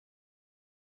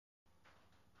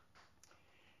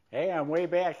Hey, I'm way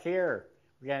back here.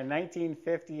 We got a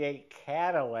 1958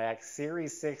 Cadillac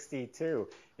Series 62.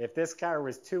 If this car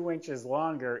was 2 inches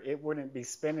longer, it wouldn't be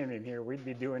spinning in here. We'd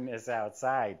be doing this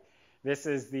outside. This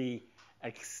is the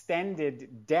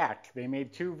extended deck. They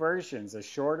made two versions, a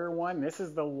shorter one. This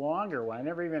is the longer one. I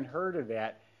never even heard of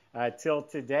that till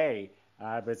today.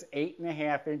 But it's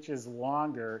 8.5 inches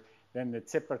longer than the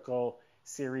typical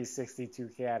Series 62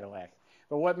 Cadillac.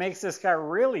 But what makes this car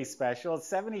really special, it's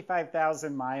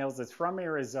 75,000 miles, it's from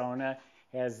Arizona,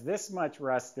 has this much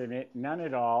rust in it, none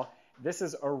at all. This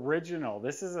is original,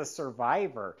 this is a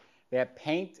survivor. That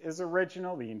paint is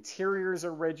original, the interior is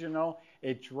original,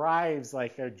 it drives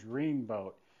like a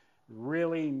dreamboat.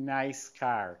 Really nice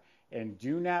car. And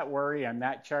do not worry, I'm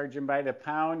not charging by the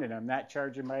pound and I'm not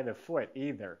charging by the foot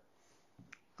either.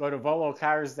 Go to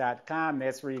volocars.com.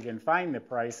 That's where you can find the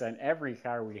price on every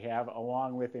car we have,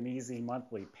 along with an easy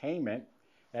monthly payment.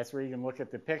 That's where you can look at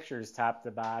the pictures top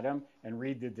to bottom and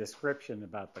read the description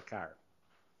about the car.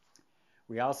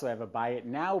 We also have a Buy It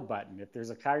Now button. If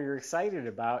there's a car you're excited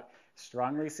about,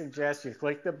 strongly suggest you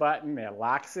click the button. That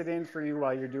locks it in for you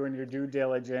while you're doing your due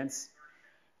diligence.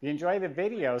 If you enjoy the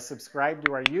video, subscribe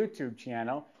to our YouTube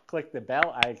channel. Click the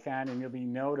bell icon and you'll be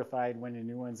notified when the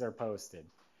new ones are posted.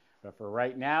 But for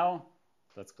right now,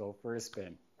 let's go for a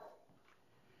spin.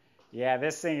 Yeah,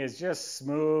 this thing is just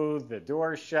smooth. The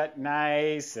door's shut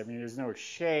nice. I mean, there's no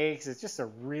shakes. It's just a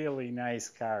really nice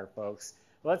car, folks.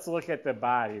 Let's look at the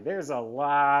body. There's a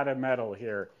lot of metal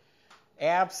here.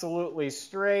 Absolutely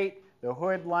straight. The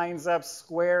hood lines up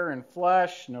square and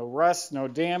flush. No rust, no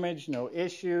damage, no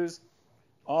issues.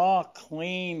 All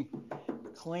clean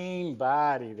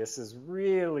body. This is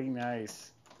really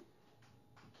nice.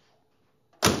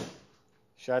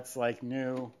 Shuts like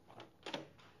new.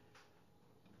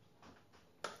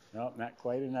 Nope, not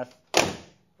quite enough.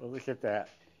 Well, look at that.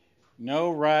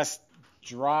 No rust.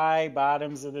 Dry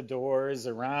bottoms of the doors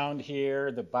around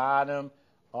here, the bottom.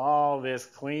 All this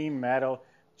clean metal.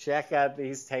 Check out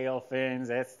these tail fins.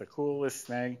 That's the coolest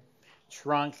thing.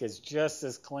 Trunk is just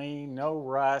as clean. No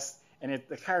rust. And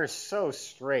the car is so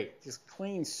straight. Just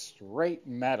clean, straight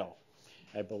metal.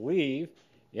 I believe,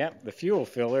 yep, the fuel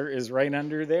filler is right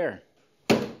under there.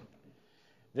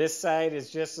 This side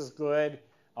is just as good.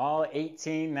 All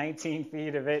 18, 19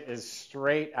 feet of it is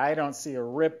straight. I don't see a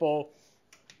ripple.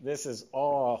 This is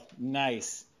all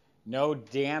nice. No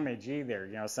damage either.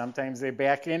 You know, sometimes they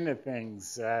back into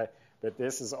things, but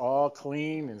this is all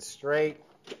clean and straight.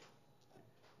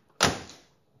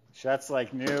 Shuts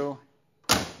like new.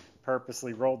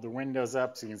 Purposely rolled the windows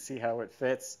up so you can see how it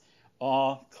fits.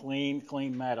 All clean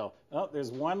metal. Oh, there's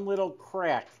one little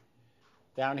crack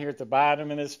down here at the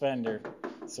bottom of this fender.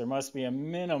 So there must be a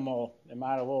minimal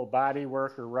amount of little body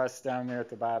work or rust down there at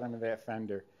the bottom of that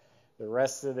fender. The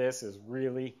rest of this is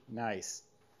really nice.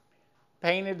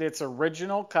 Painted its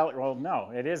original color. Well, no,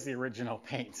 it is the original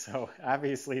paint, so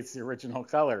obviously it's the original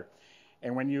color.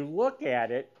 And when you look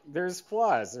at it, there's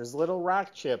flaws. There's little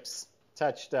rock chips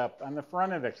touched up on the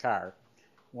front of the car.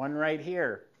 One right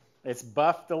here. It's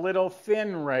buffed a little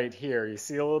thin right here. You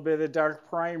see a little bit of the dark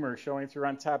primer showing through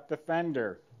on top of the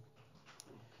fender.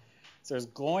 So there's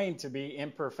going to be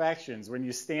imperfections. When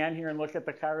you stand here and look at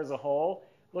the car as a whole,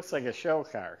 it looks like a show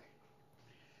car.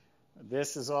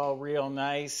 This is all real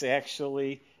nice,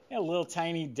 actually. A little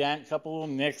tiny dent, couple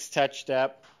little nicks touched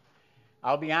up.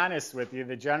 I'll be honest with you,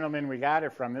 the gentleman we got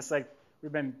it from, this like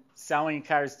we've been selling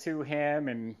cars to him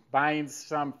and buying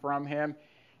some from him.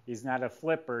 He's not a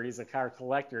flipper, he's a car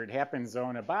collector. It happens to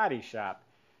own a body shop.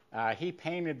 He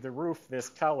painted the roof this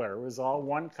color. It was all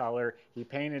one color. He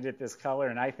painted it this color,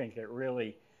 and I think it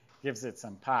really gives it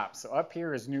some pop. So up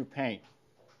here is new paint.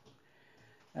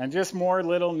 And just more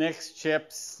little nicks,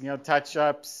 chips,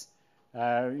 touch-ups,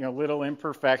 little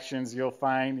imperfections you'll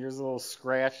find. Here's a little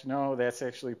scratch. No, that's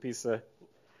actually a piece of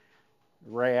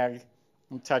rag.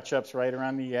 Some touch-ups right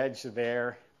around the edge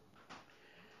there.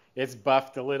 It's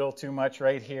buffed a little too much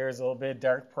right here. There's a little bit of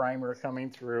dark primer coming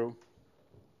through.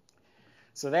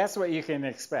 So that's what you can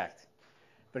expect.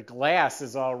 The glass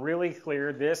is all really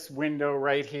clear. This window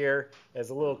right here has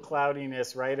a little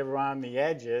cloudiness right around the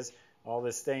edges. All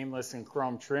the stainless and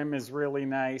chrome trim is really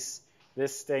nice.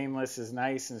 This stainless is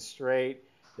nice and straight.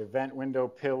 The vent window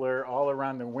pillar all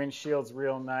around the windshield's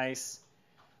real nice.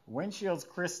 Windshield's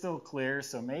crystal clear,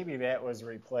 so maybe that was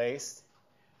replaced.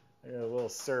 There's a little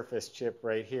surface chip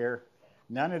right here.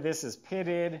 None of this is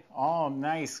pitted. All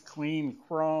nice, clean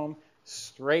chrome.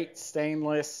 Straight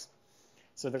stainless.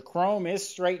 So the chrome is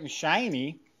straight and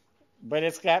shiny, but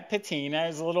it's got patina.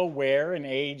 There's a little wear and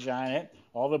age on it.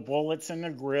 All the bullets in the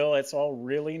grill, it's all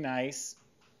really nice.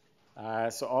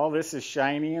 So all this is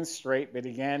shiny and straight, but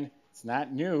again, It's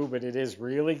not new, but it is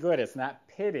really good. It's not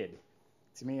pitted.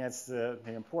 To me, that's the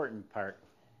important part.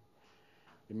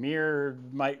 The mirror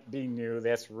might be new.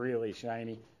 That's really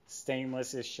shiny.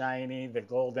 Stainless is shiny. The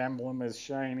gold emblem is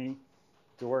shiny.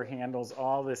 Door handles,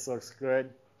 all this looks good.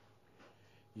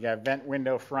 You got vent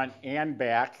window front and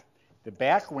back. The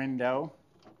back window,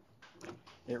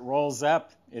 it rolls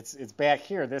up. It's back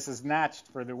here. This is notched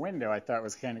for the window. I thought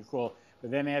was kind of cool.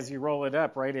 But then as you roll it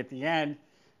up right at the end,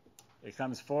 it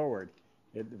comes forward.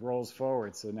 It rolls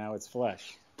forward, so now it's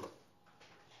flush.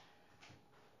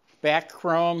 Back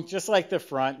chrome, just like the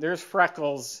front. There's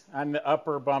freckles on the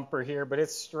upper bumper here, but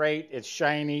it's straight, it's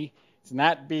shiny, it's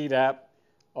not beat up.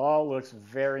 All looks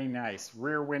very nice.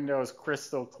 Rear windows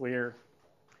crystal clear.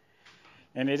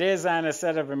 And it is on a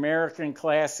set of American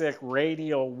Classic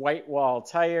radial white wall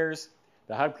tires.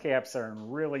 The hubcaps are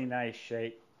in really nice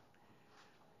shape.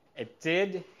 It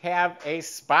did have a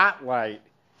spotlight,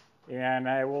 and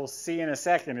I will see in a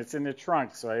second. It's in the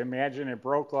trunk, so I imagine it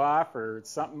broke off or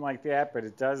something like that, but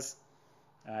it does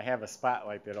have a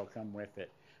spotlight that'll come with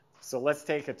it. So let's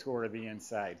take a tour of the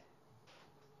inside.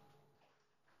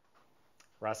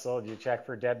 Russell, did you check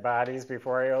for dead bodies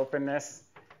before I open this?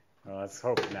 Well, let's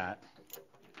hope not.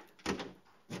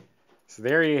 So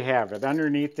there you have it.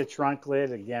 Underneath the trunk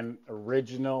lid, again,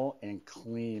 original and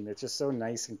clean. It's just so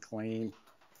nice and clean.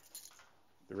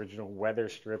 The original weather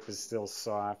strip is still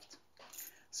soft.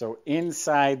 So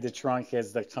inside the trunk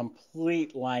has the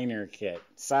complete liner kit.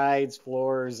 Sides,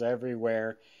 floors,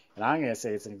 everywhere. And I'm going to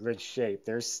say it's in good shape.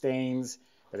 There's stains,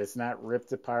 but it's not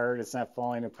ripped apart. It's not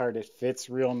falling apart. It fits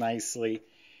real nicely.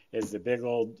 Is the big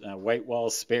old white wall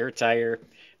spare tire.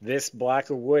 This block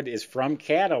of wood is from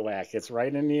Cadillac. It's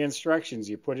right in the instructions.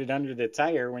 You put it under the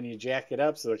tire when you jack it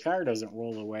up so the car doesn't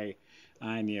roll away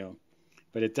on you.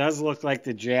 But it does look like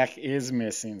the jack is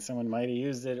missing. Someone might have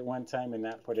used it at one time and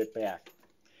not put it back.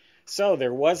 So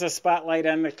there was a spotlight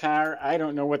on the car. I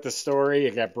don't know what the story,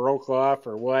 it got broke off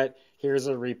or what. Here's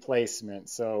a replacement.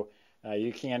 So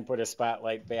you can put a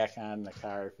spotlight back on the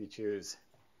car if you choose.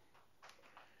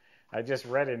 I just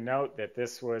read a note that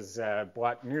this was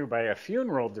bought new by a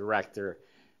funeral director.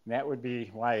 And that would be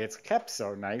why it's kept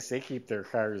so nice. They keep their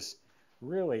cars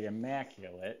really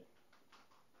immaculate.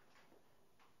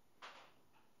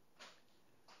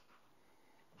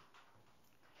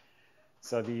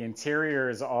 So the interior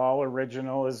is all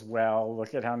original as well.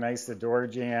 Look at how nice the door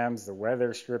jambs. The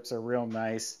weather strips are real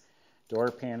nice.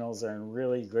 Door panels are in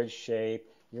really good shape.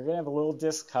 You're going to have a little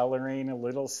discoloring, a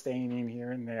little staining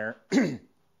here and there.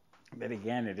 But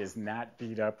again, it is not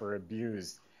beat up or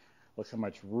abused. Look how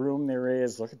much room there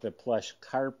is. Look at the plush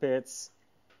carpets.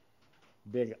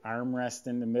 Big armrest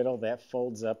in the middle. That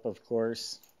folds up, of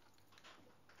course.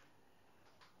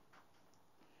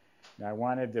 Now, I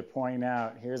wanted to point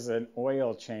out, here's an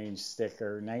oil change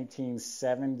sticker,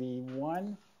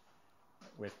 1971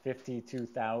 with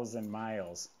 52,000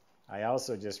 miles. I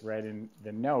also just read in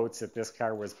the notes that this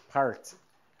car was parked.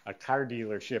 A car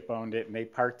dealership owned it, and they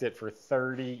parked it for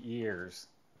 30 years.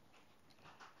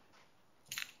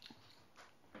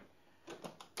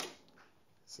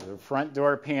 So the front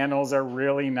door panels are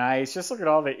really nice. Just look at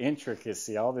all the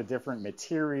intricacy, all the different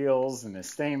materials and the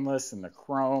stainless and the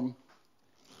chrome.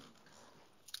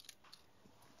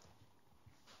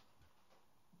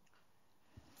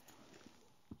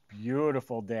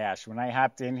 Beautiful dash. When I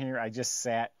hopped in here, I just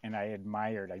sat and I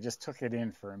admired. I just took it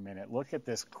in for a minute. Look at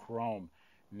this chrome,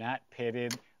 not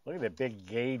pitted. Look at the big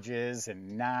gauges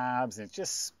and knobs. It's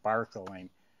just sparkling.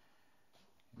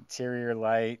 Interior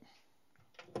light.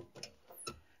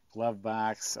 Glove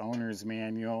box, owner's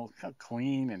manual. Look how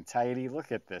clean and tidy.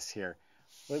 Look at this here.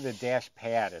 Look at the dash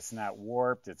pad. It's not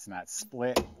warped. It's not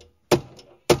split.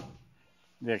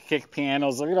 The kick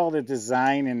panels. Look at all the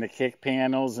design in the kick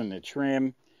panels and the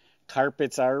trim.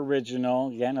 Carpets are original.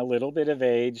 Again, a little bit of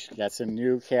age. Got some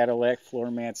new Cadillac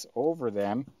floor mats over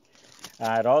them.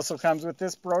 It also comes with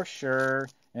this brochure,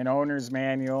 an owner's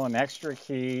manual, an extra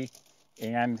key,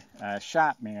 and a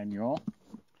shop manual.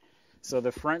 So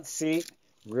the front seat,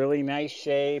 really nice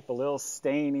shape, a little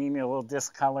staining, a little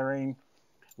discoloring.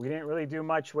 We didn't really do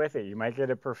much with it. You might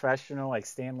get a professional like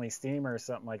Stanley Steamer or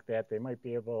something like that. They might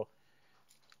be able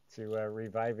to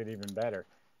revive it even better.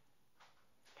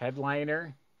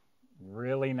 Headliner,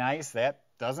 really nice. That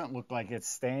doesn't look like it's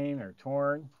stained or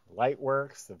torn. Light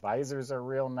works. The visors are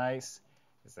real nice.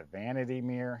 It's a vanity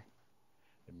mirror.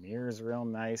 The mirror is real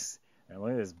nice. And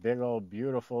look at this big old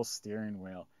beautiful steering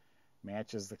wheel.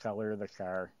 Matches the color of the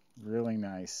car. Really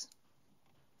nice.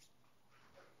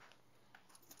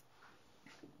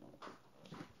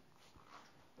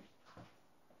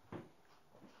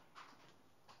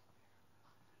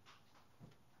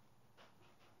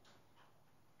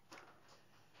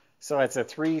 So it's a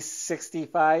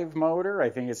 365 motor. I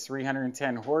think it's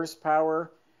 310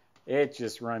 horsepower. It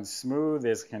just runs smooth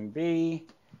as can be.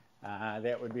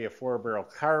 That would be a 4-barrel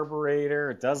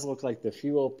carburetor. It does look like the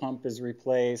fuel pump is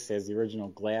replaced. It has the original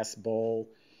glass bowl,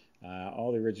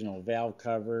 all the original valve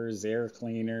covers, air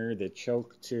cleaner, the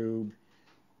choke tube.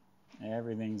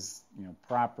 Everything's, you know,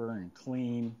 proper and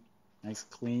clean. Nice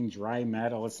clean dry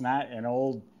metal. It's not an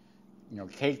old, you know,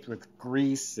 caked with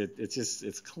grease.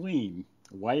 It's clean.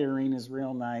 The wiring is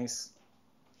real nice.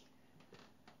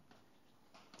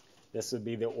 This would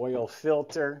be the oil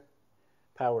filter,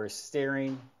 power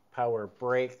steering, power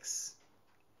brakes.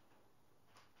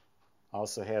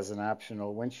 Also has an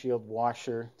optional windshield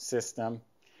washer system.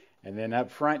 And then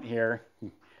up front here,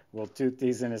 we'll toot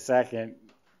these in a second,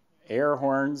 air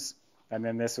horns, and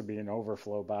then this would be an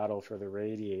overflow bottle for the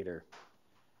radiator.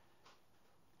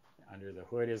 Under the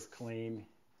hood is clean.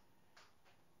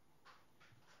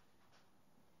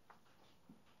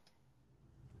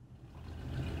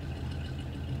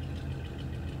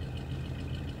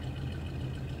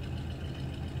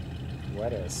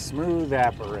 What a smooth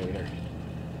operator.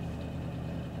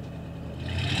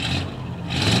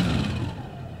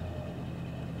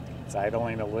 It's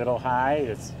idling a little high.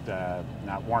 It's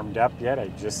not warmed up yet. I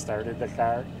just started the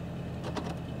car.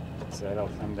 So it'll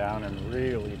come down and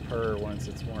really purr once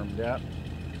it's warmed up.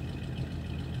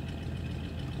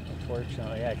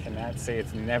 Unfortunately, I cannot say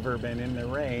it's never been in the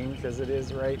rain because it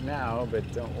is right now,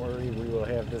 but don't worry, we will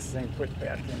have this thing put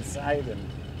back inside in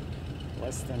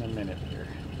less than a minute here.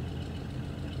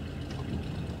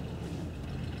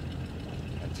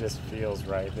 It just feels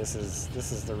right. This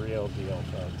is the real deal,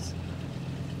 folks.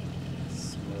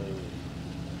 Smooth.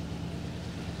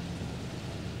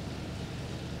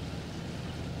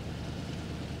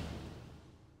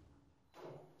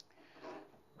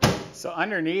 So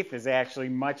underneath is actually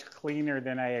much cleaner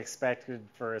than I expected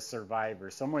for a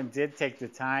Survivor. Someone did take the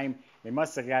time. They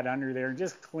must have got under there and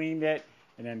just cleaned it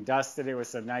and then dusted it with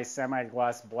some nice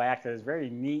semi-gloss black. It was very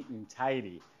neat and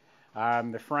tidy.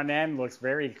 The front end looks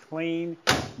very clean.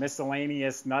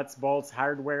 Miscellaneous nuts, bolts,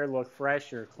 hardware look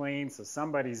fresh or clean, so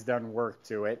somebody's done work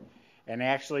to it. And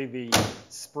actually the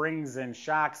springs and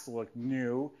shocks look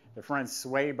new. The front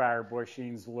sway bar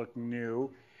bushings look new.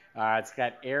 It's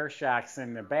got air shocks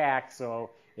in the back, so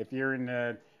if you're in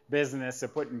the business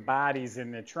of putting bodies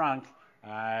in the trunk,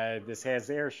 this has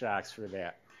air shocks for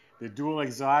that. The dual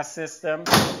exhaust system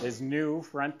is new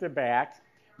front to back.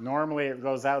 Normally it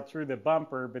goes out through the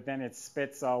bumper, but then it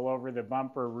spits all over the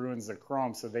bumper, ruins the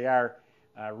chrome, so they are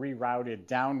rerouted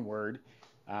downward.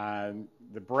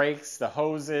 The brakes, the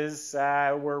hoses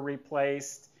were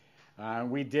replaced.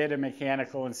 We did a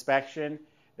mechanical inspection.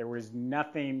 There was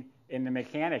nothing in the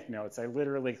mechanic notes. I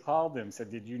literally called him,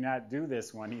 said, "Did you not do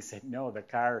this one?" He said, "No, the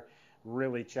car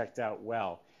really checked out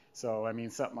well." So, I mean,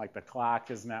 something like the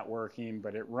clock is not working,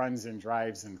 but it runs and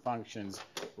drives and functions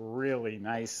really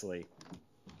nicely.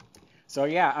 So,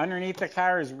 yeah, underneath the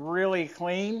car is really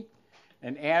clean.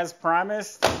 And as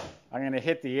promised, I'm going to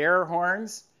hit the air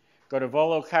horns. Go to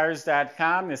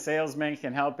volocars.com. The salesman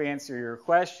can help answer your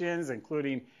questions,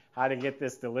 including how to get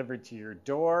this delivered to your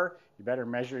door. You better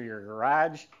measure your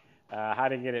garage. How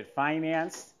to get it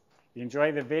financed. If you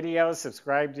enjoy the video,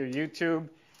 subscribe to YouTube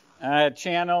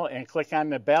channel and click on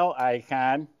the bell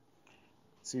icon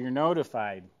so you're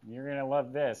notified. You're going to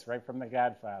love this right from the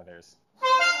Godfathers.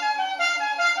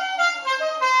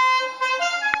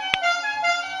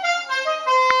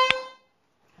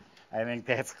 I think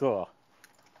that's cool.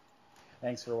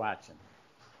 Thanks for watching.